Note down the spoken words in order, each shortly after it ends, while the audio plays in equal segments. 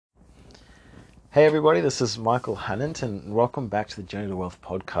Hey everybody, this is Michael Hannant and welcome back to the Journey to Wealth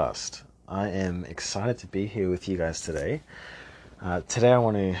podcast. I am excited to be here with you guys today. Today I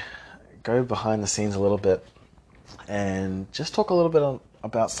want to go behind the scenes a little bit and just talk a little bit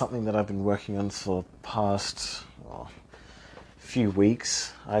about something that I've been working on for the past few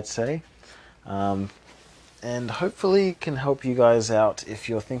weeks, I'd say. And hopefully can help you guys out if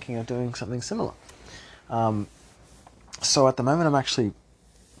you're thinking of doing something similar. So at the moment I'm actually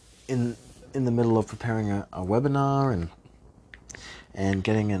in the middle of preparing a webinar and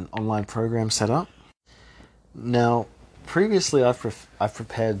getting an online program set up. Now, previously I've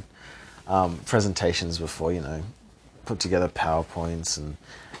prepared presentations before, put together PowerPoints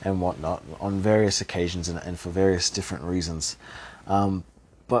and whatnot on various occasions and for various different reasons.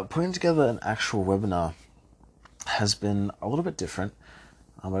 But putting together an actual webinar has been a little bit different,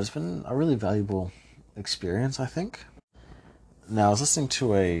 but it's been a really valuable experience, I think. Now, I was listening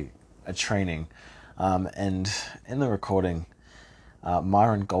to a training, and in the recording,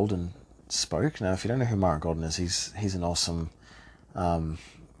 Myron Golden spoke. Now, if you don't know who Myron Golden is, he's an awesome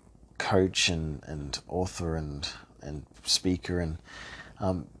coach and author and speaker, and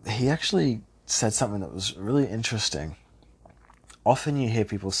he actually said something that was really interesting. Often you hear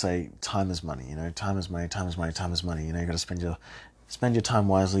people say, time is money, time is money, time is money, time is money. You got to spend your time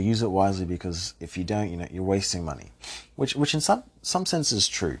wisely, use it wisely, because if you don't, you're wasting money, which in some sense is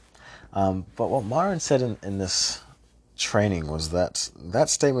true. But what Myron said in this training was that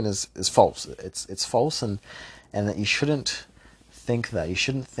statement is false. It's false, and that you shouldn't think that. You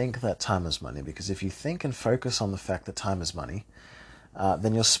shouldn't think that time is money, because if you think and focus on the fact that time is money,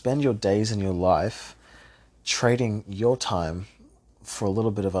 then you'll spend your days and your life trading your time for a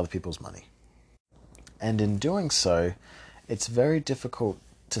little bit of other people's money. And in doing so, it's very difficult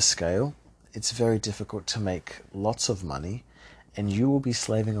to scale. It's very difficult to make lots of money, and you will be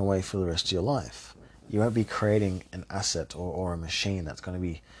slaving away for the rest of your life. You won't be creating an asset or a machine that's going to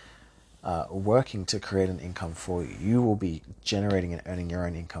be working to create an income for you. You will be generating and earning your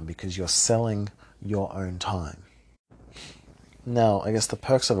own income because you're selling your own time. Now, I guess the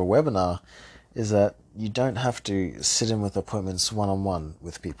perks of a webinar is that you don't have to sit in with appointments one-on-one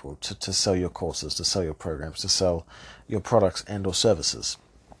with people to sell your courses, to sell your programs, to sell your products and or services.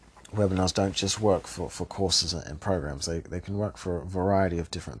 Webinars don't just work for courses and programs. They can work for a variety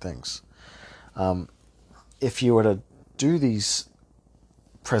of different things. If you were to do these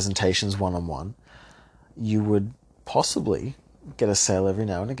presentations one-on-one, you would possibly get a sale every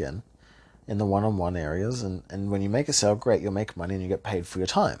now and again in the one-on-one areas. And when you make a sale, great, you'll make money and you get paid for your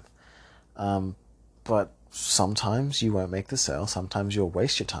time. But sometimes you won't make the sale. Sometimes you'll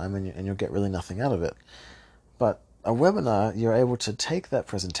waste your time and you'll get really nothing out of it. But a webinar, you're able to take that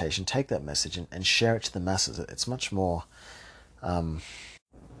presentation, take that message, and share it to the masses. It's much more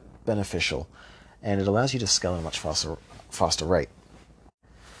beneficial, and it allows you to scale at a much faster rate.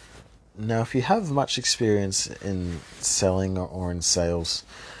 Now, if you have much experience in selling or in sales,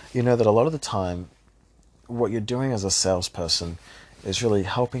 you know that a lot of the time, what you're doing as a salesperson is really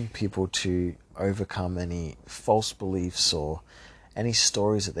helping people to overcome any false beliefs or any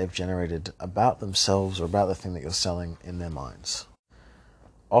stories that they've generated about themselves or about the thing that you're selling in their minds.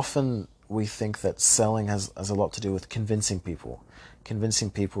 Often we think that selling has a lot to do with convincing people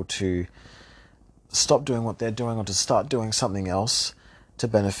to stop doing what they're doing or to start doing something else to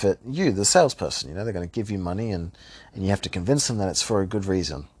benefit you, the salesperson. They're going to give you money and you have to convince them that it's for a good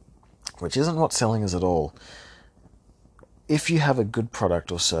reason, which isn't what selling is at all. If you have a good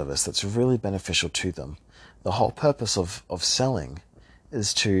product or service that's really beneficial to them, the whole purpose of selling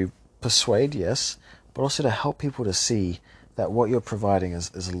is to persuade, yes, but also to help people to see that what you're providing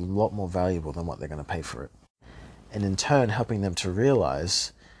is a lot more valuable than what they're going to pay for it. And in turn, helping them to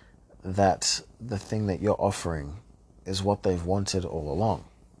realize that the thing that you're offering is what they've wanted all along.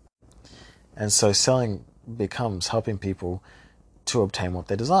 And so selling becomes helping people to obtain what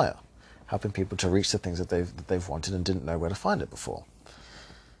they desire, helping people to reach the things that they've wanted and didn't know where to find it before.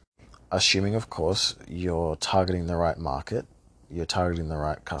 Assuming, of course, you're targeting the right market, you're targeting the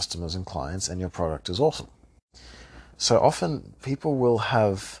right customers and clients, and your product is awesome. So often people will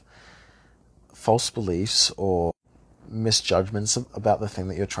have false beliefs or misjudgments about the thing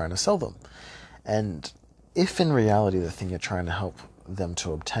that you're trying to sell them. And if in reality the thing you're trying to help them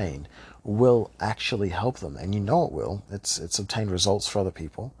to obtain will actually help them, and you know it will, it's obtained results for other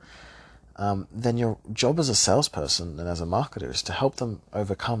people, then your job as a salesperson and as a marketer is to help them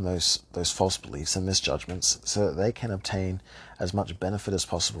overcome those false beliefs and misjudgments so that they can obtain as much benefit as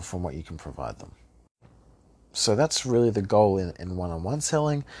possible from what you can provide them. So that's really the goal in one-on-one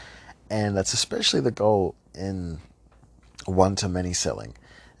selling, and that's especially the goal in one-to-many selling.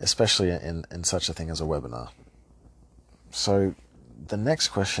 especially in such a thing as a webinar. So the next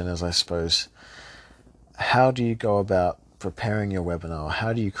question is, I suppose, how do you go about preparing your webinar?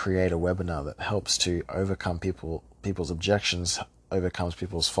 How do you create a webinar that helps to overcome people's objections, overcomes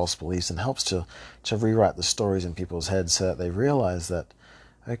people's false beliefs, and helps to rewrite the stories in people's heads so that they realize that,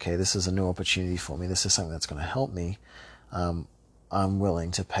 okay, this is a new opportunity for me, this is something that's going to help me, I'm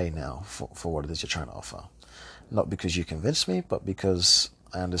willing to pay now for what it is you're trying to offer. Not because you convinced me, but because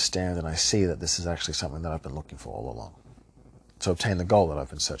I understand and I see that this is actually something that I've been looking for all along, to obtain the goal that I've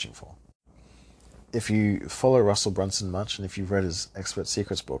been searching for. If you follow Russell Brunson much, and if you've read his Expert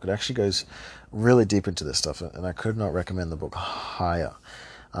Secrets book, it actually goes really deep into this stuff, and I could not recommend the book higher.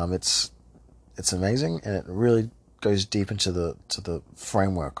 It's amazing, and it really goes deep into the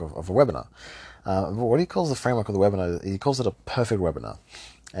framework of a webinar. But what he calls the framework of the webinar, he calls it a perfect webinar,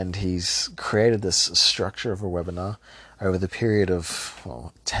 and he's created this structure of a webinar over the period of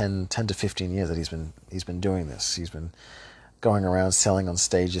 10 to 15 years that he's been doing this. He's been going around selling on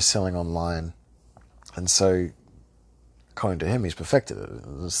stages, selling online. And so, according to him, he's perfected it.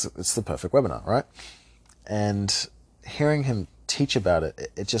 It's the perfect webinar, right? And hearing him teach about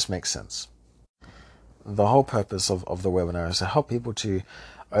it, it just makes sense. The whole purpose of the webinar is to help people to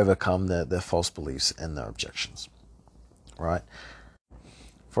overcome their false beliefs and their objections, right?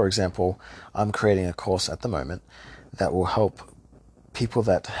 For example, I'm creating a course at the moment that will help people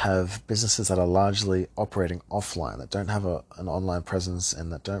that have businesses that are largely operating offline, that don't have an online presence,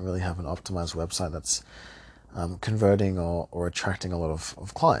 and that don't really have an optimized website that's converting or attracting a lot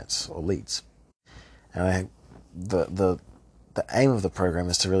of clients or leads. And the aim of the program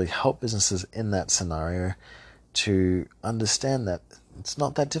is to really help businesses in that scenario to understand that it's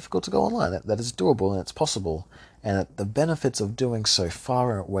not that difficult to go online, that it's doable and it's possible, and that the benefits of doing so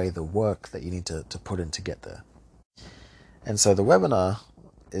far outweigh the work that you need to put in to get there. And so the webinar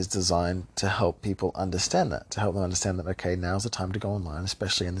is designed to help people understand that, to help them understand that, okay, now's the time to go online,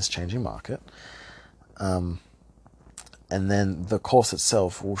 especially in this changing market. And then the course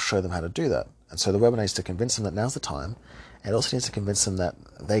itself will show them how to do that. And so the webinar needs to convince them that now's the time, and it also needs to convince them that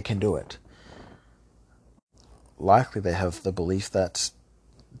they can do it. Likely they have the belief that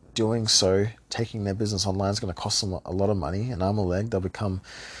doing so, taking their business online, is going to cost them a lot of money, an arm and a leg. They'll become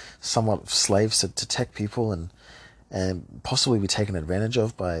somewhat slaves to tech people and possibly be taken advantage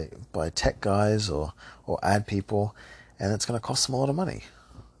of by tech guys or ad people, and it's going to cost them a lot of money,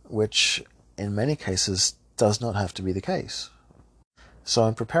 which in many cases does not have to be the case. So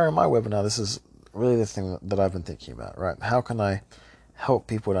in preparing my webinar, this is really the thing that I've been thinking about, right? How can I help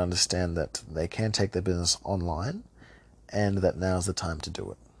people to understand that they can take their business online and that now's the time to do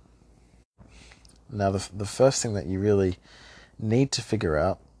it? Now, the first thing that you really need to figure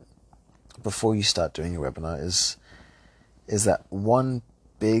out before you start doing your webinar is that one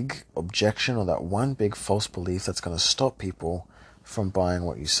big objection or that one big false belief that's going to stop people from buying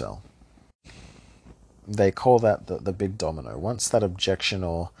what you sell. They call that the big domino. Once that objection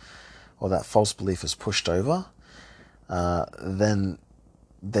or that false belief is pushed over, then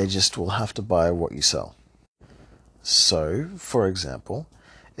they just will have to buy what you sell. So, for example,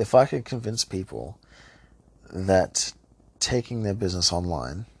 if I could convince people that taking their business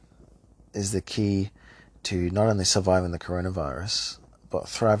online is the key to not only surviving the coronavirus, but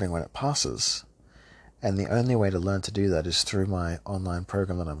thriving when it passes, and the only way to learn to do that is through my online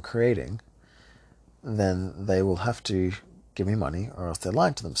program that I'm creating, then they will have to give me money or else they're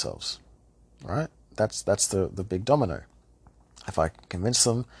lying to themselves, right? That's the big domino. If I convince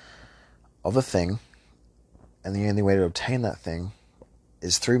them of a thing, and the only way to obtain that thing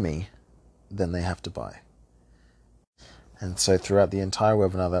is through me, then they have to buy. And so throughout the entire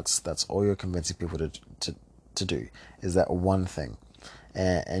webinar, that's all you're convincing people to do, is that one thing.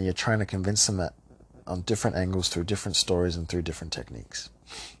 And you're trying to convince them that on different angles, through different stories and through different techniques.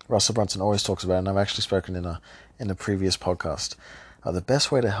 Russell Brunson always talks about it, and I've actually spoken in a previous podcast, the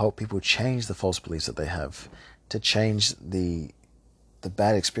best way to help people change the false beliefs that they have, to change the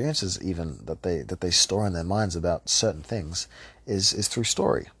bad experiences even that they store in their minds about certain things, is through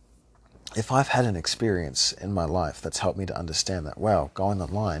story. If I've had an experience in my life that's helped me to understand that, wow, going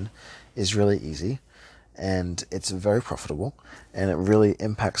online is really easy and it's very profitable and it really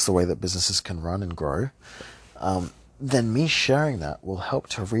impacts the way that businesses can run and grow, then me sharing that will help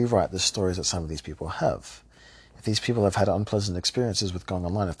to rewrite the stories that some of these people have. If these people have had unpleasant experiences with going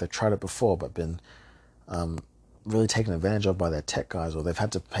online, if they've tried it before but been really taken advantage of by their tech guys, or they've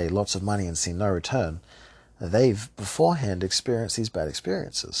had to pay lots of money and seen no return, they've beforehand experienced these bad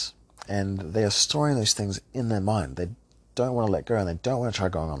experiences. And they are storing those things in their mind. They don't want to let go, and they don't want to try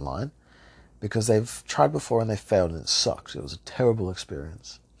going online because they've tried before and they failed and it sucked. It was a terrible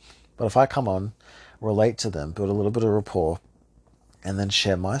experience. But if I come on, relate to them, build a little bit of rapport, and then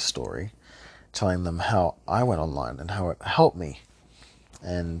share my story, telling them how I went online and how it helped me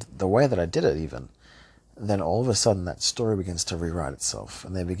and the way that I did it even, then all of a sudden that story begins to rewrite itself,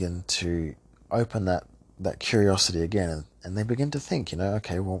 and they begin to open that curiosity again, and they begin to think,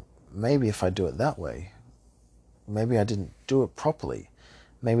 okay, well, maybe if I do it that way, maybe I didn't do it properly.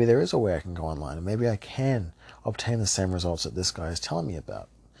 Maybe there is a way I can go online, and maybe I can obtain the same results that this guy is telling me about.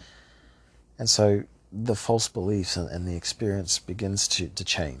 And so the false beliefs and the experience begins to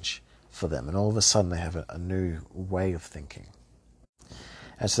change for them, and all of a sudden they have a new way of thinking.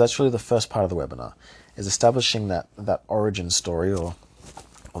 And so that's really the first part of the webinar, is establishing that origin story, or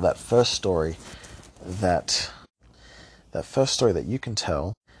that first story that you can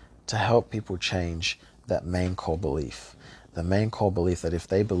tell to help people change that main core belief. The main core belief that if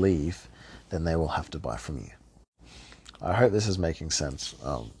they believe, then they will have to buy from you. I hope this is making sense.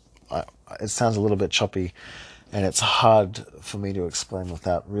 It sounds a little bit choppy, and it's hard for me to explain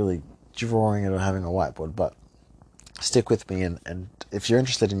without really drawing it or having a whiteboard, but stick with me, and if you're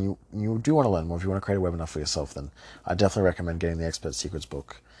interested and you do want to learn more, if you want to create a webinar for yourself, then I definitely recommend getting the Expert Secrets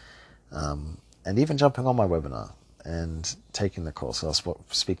book, and even jumping on my webinar and taking the course. I'll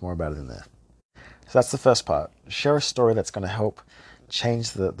speak more about it in there. So that's the first part. Share a story that's going to help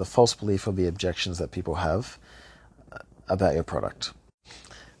change the false belief or the objections that people have about your product.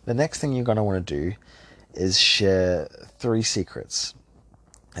 The next thing you're going to want to do is share 3 secrets.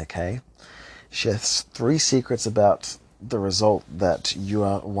 Okay? Share 3 secrets about the result that you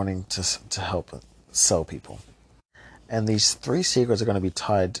are wanting to help sell people. And these 3 secrets are going to be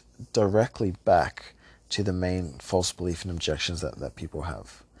tied directly back to the main false belief and objections that people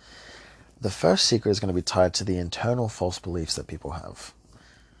have. The first secret is going to be tied to the internal false beliefs that people have.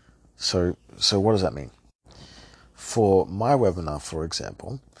 So what does that mean? For my webinar, for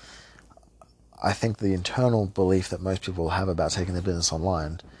example, I think the internal belief that most people have about taking their business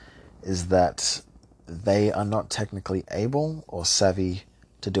online is that they are not technically able or savvy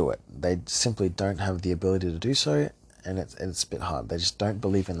to do it. They simply don't have the ability to do so, and it's a bit hard. They just don't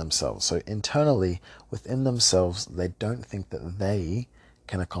believe in themselves. So internally, within themselves, they don't think that they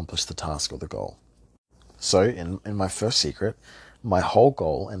can accomplish the task or the goal. So in my first secret, my whole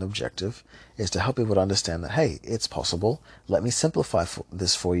goal and objective is to help people to understand that, hey, it's possible. Let me simplify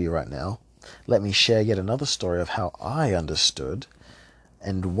this for you right now. Let me share yet another story of how I understood,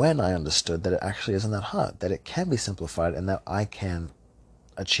 and when I understood that it actually isn't that hard, that it can be simplified, and that I can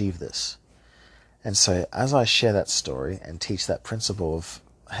achieve this. And so as I share that story and teach that principle of,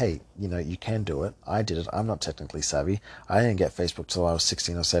 hey, you can do it. I did it. I'm not technically savvy. I didn't get Facebook till I was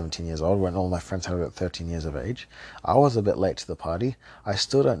 16 or 17 years old, when all my friends had about 13 years of age. I was a bit late to the party. I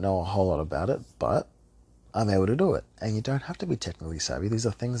still don't know a whole lot about it, but I'm able to do it. And you don't have to be technically savvy. These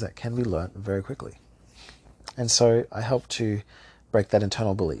are things that can be learned very quickly. And so I help to break that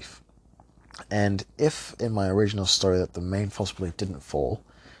internal belief. And if in my original story that the main false belief didn't fall,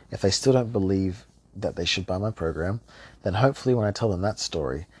 if they still don't believe that they should buy my program, then hopefully when I tell them that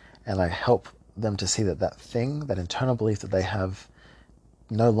story and I help them to see that thing, that internal belief that they have,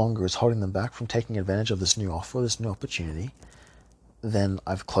 no longer is holding them back from taking advantage of this new offer, this new opportunity, then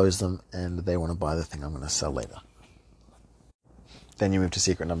I've closed them and they want to buy the thing I'm going to sell later. Then you move to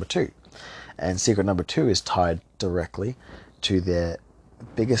secret number 2. And secret number 2 is tied directly to their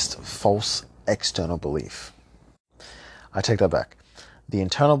biggest false external belief. I take that back. The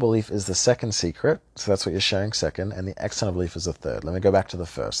internal belief is the second secret, so that's what you're sharing second, and the external belief is the third. Let me go back to the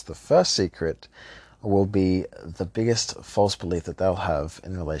first. The first secret will be the biggest false belief that they'll have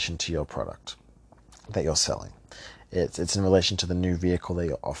in relation to your product that you're selling. It's in relation to the new vehicle that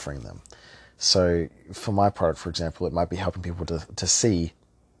you're offering them. So for my product, for example, it might be helping people to see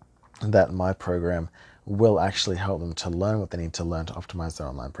that my program will actually help them to learn what they need to learn to optimize their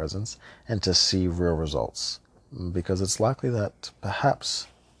online presence and to see real results. Because it's likely that perhaps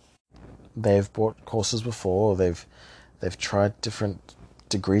they've bought courses before, or they've tried different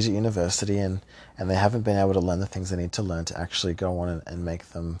degrees at university, and they haven't been able to learn the things they need to learn to actually go on and make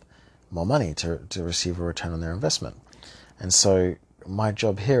them more money, to receive a return on their investment. And so my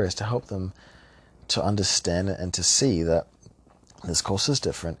job here is to help them to understand and to see that this course is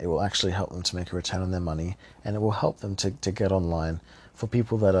different. It will actually help them to make a return on their money, and it will help them to get online for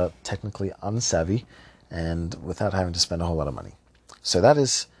people that are technically unsavvy and without having to spend a whole lot of money. So that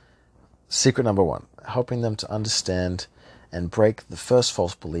is secret number 1, helping them to understand and break the first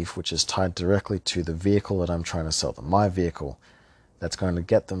false belief, which is tied directly to the vehicle that I'm trying to sell them, my vehicle, that's going to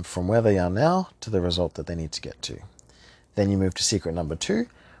get them from where they are now to the result that they need to get to. Then you move to secret number 2,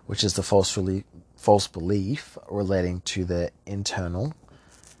 which is the false belief relating to their internal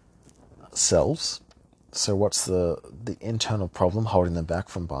about selves. So what's the internal problem holding them back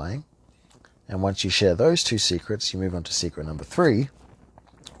from buying? And once you share those two secrets, you move on to secret number 3,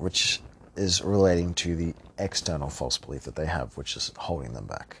 which is relating to the external false belief that they have, which is holding them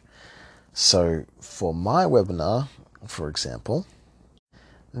back. So for my webinar, for example,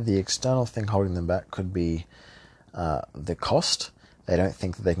 the external thing holding them back could be the cost. They don't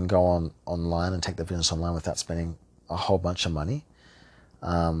think that they can go online and take their business online without spending a whole bunch of money.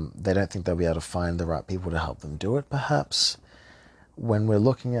 They don't think they'll be able to find the right people to help them do it, perhaps. When we're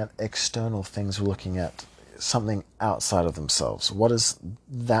looking at external things, we're looking at something outside of themselves. What is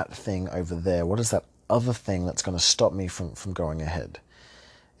that thing over there? What is that other thing that's going to stop me from going ahead?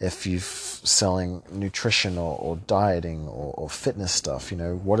 If you're selling nutrition or dieting or fitness stuff,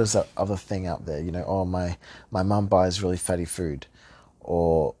 what is that other thing out there? Oh, my mum buys really fatty food,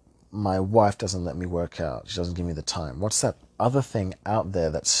 or my wife doesn't let me work out. She doesn't give me the time. What's that other thing out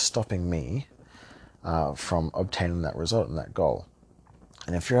there that's stopping me from obtaining that result and that goal?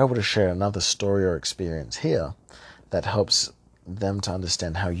 And if you're able to share another story or experience here that helps them to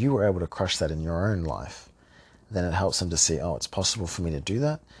understand how you were able to crush that in your own life, then it helps them to see, oh, it's possible for me to do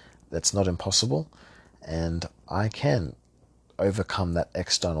that. That's not impossible. And I can overcome that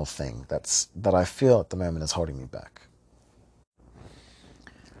external thing that I feel at the moment is holding me back.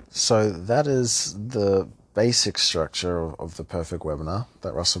 So that is the basic structure of the perfect webinar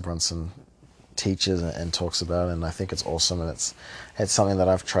that Russell Brunson teaches and talks about, and I think it's awesome, and it's something that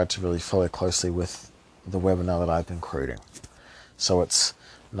I've tried to really follow closely with the webinar that I've been creating. So it's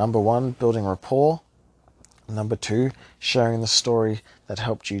number 1, building rapport. Number 2, sharing the story that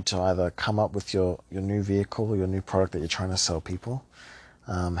helped you to either come up with your new vehicle or your new product that you're trying to sell people,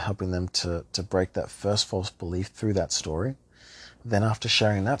 helping them to break that first false belief through that story. Then after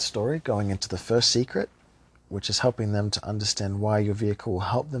sharing that story, going into the first secret, which is helping them to understand why your vehicle will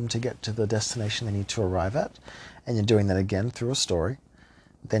help them to get to the destination they need to arrive at. And you're doing that again through a story.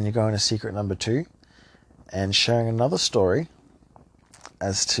 Then you go into secret number 2 and sharing another story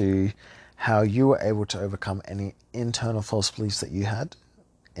as to how you were able to overcome any internal false beliefs that you had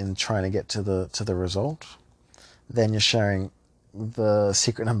in trying to get to the result. Then you're sharing the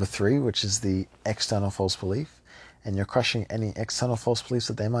secret number 3, which is the external false belief, and you're crushing any external false beliefs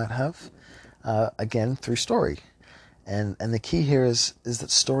that they might have. Again, through story. And the key here is that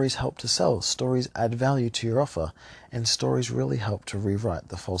stories help to sell. Stories add value to your offer. And stories really help to rewrite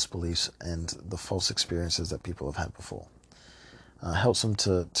the false beliefs and the false experiences that people have had before. Helps them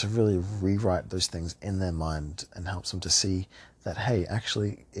to really rewrite those things in their mind, and helps them to see that, hey,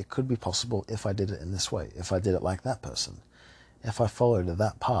 actually, it could be possible if I did it in this way, if I did it like that person, if I followed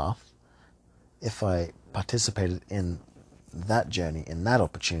that path, if I participated in that journey, in that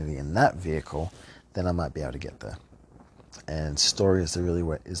opportunity, in that vehicle, then I might be able to get there. And story is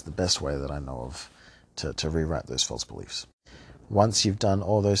the best way that I know of to rewrite those false beliefs. Once you've done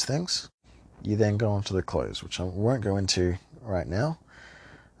all those things, you then go on to the close, which I won't go into right now.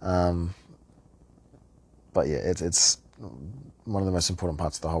 But yeah, it's one of the most important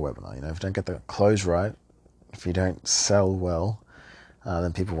parts of the whole webinar. If you don't get the close right, if you don't sell well,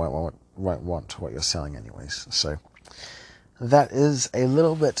 then people won't want what you're selling anyways. So that is a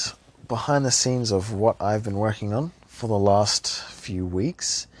little bit behind the scenes of what I've been working on for the last few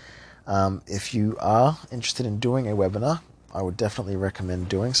weeks. If you are interested in doing a webinar, I would definitely recommend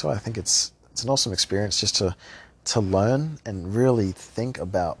doing so. I think it's an awesome experience just to learn and really think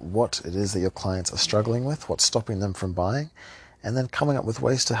about what it is that your clients are struggling with, what's stopping them from buying, and then coming up with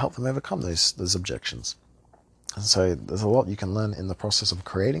ways to help them overcome those objections. And so there's a lot you can learn in the process of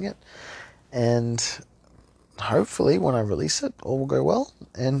creating it. And hopefully when I release it, all will go well,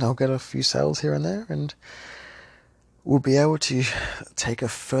 and I'll get a few sales here and there, and we'll be able to take a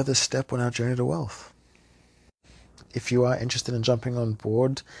further step on our journey to wealth. If you are interested in jumping on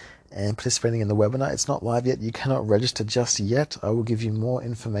board and participating in the webinar, it's not live yet. You cannot register just yet. I will give you more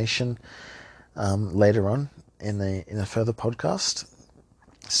information later on in a further podcast.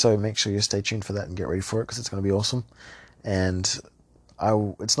 So make sure you stay tuned for that and get ready for it, because it's going to be awesome. And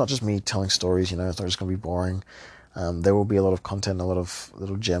it's not just me telling stories, it's not just going to be boring. There will be a lot of content, a lot of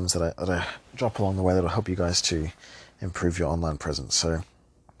little gems that I drop along the way that will help you guys to improve your online presence. So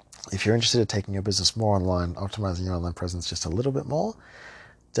if you're interested in taking your business more online, optimizing your online presence just a little bit more,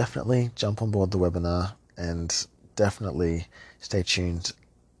 definitely jump on board the webinar, and definitely stay tuned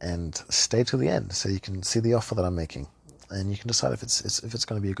and stay till the end so you can see the offer that I'm making, and you can decide if it's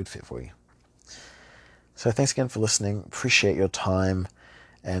going to be a good fit for you. So thanks again for listening. Appreciate your time,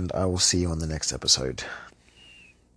 and I will see you on the next episode.